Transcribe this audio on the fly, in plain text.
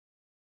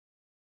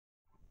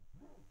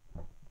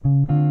Today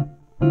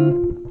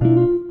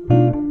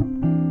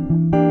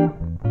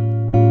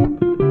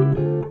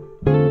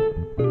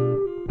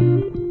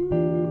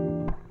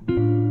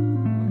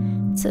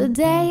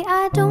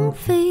I don't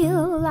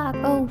feel like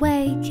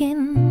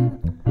awaking.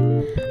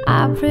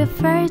 I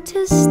prefer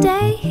to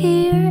stay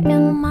here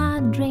in my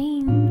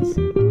dreams.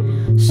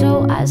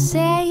 So I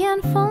say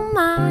in for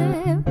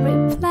my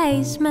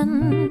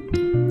replacement,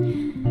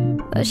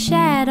 the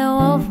shadow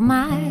of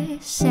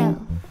myself.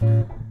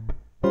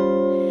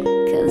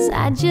 'Cause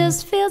I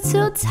just feel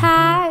too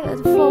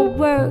tired for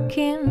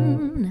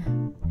working,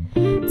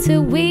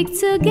 too weak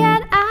to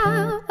get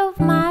out of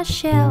my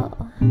shell.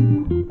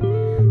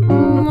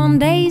 On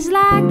days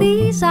like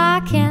these I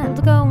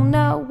can't go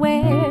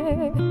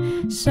nowhere,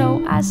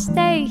 so I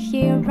stay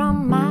here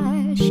on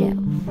my shelf.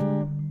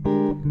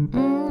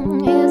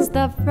 It's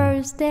the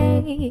first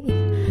day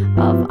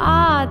of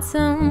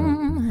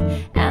autumn,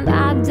 and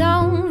I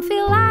don't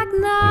feel like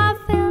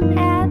nothing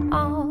at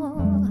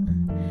all.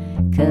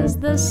 'Cause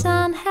the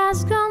sun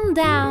has gone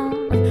down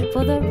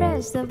for the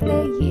rest of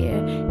the year,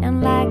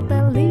 and like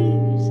the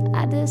leaves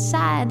I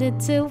decided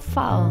to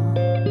fall.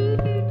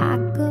 I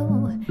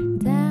go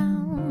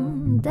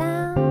down,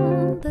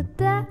 down, da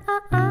down.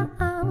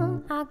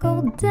 I go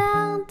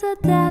down, da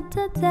da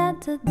da da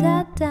da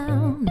da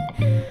down.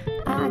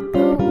 I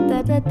go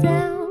da da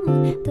down,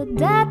 da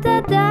da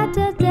da da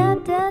da da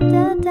da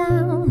da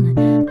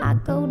down. I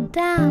go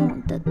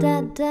down, da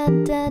da da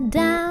da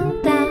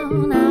down,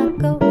 down. I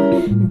go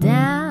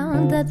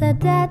down, da da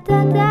da da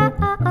da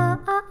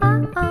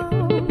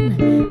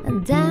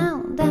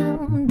down,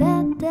 down,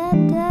 da da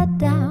da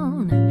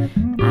down.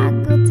 I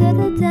go da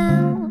da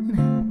down,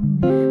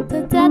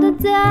 da da da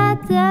da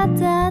da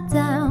da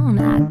down.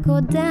 I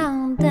go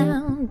down,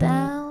 down,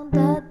 down,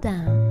 da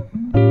down.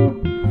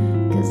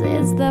 'Cause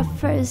it's the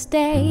first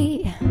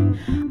day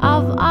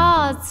of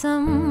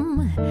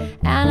autumn,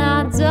 and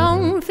I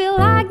don't feel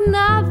like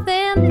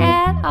nothing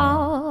at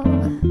all.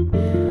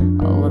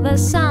 Oh, the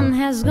sun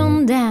has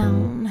gone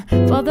down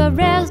for the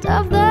rest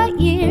of the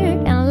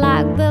year, and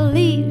like the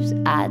leaves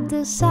I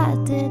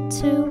decided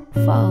to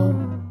fall.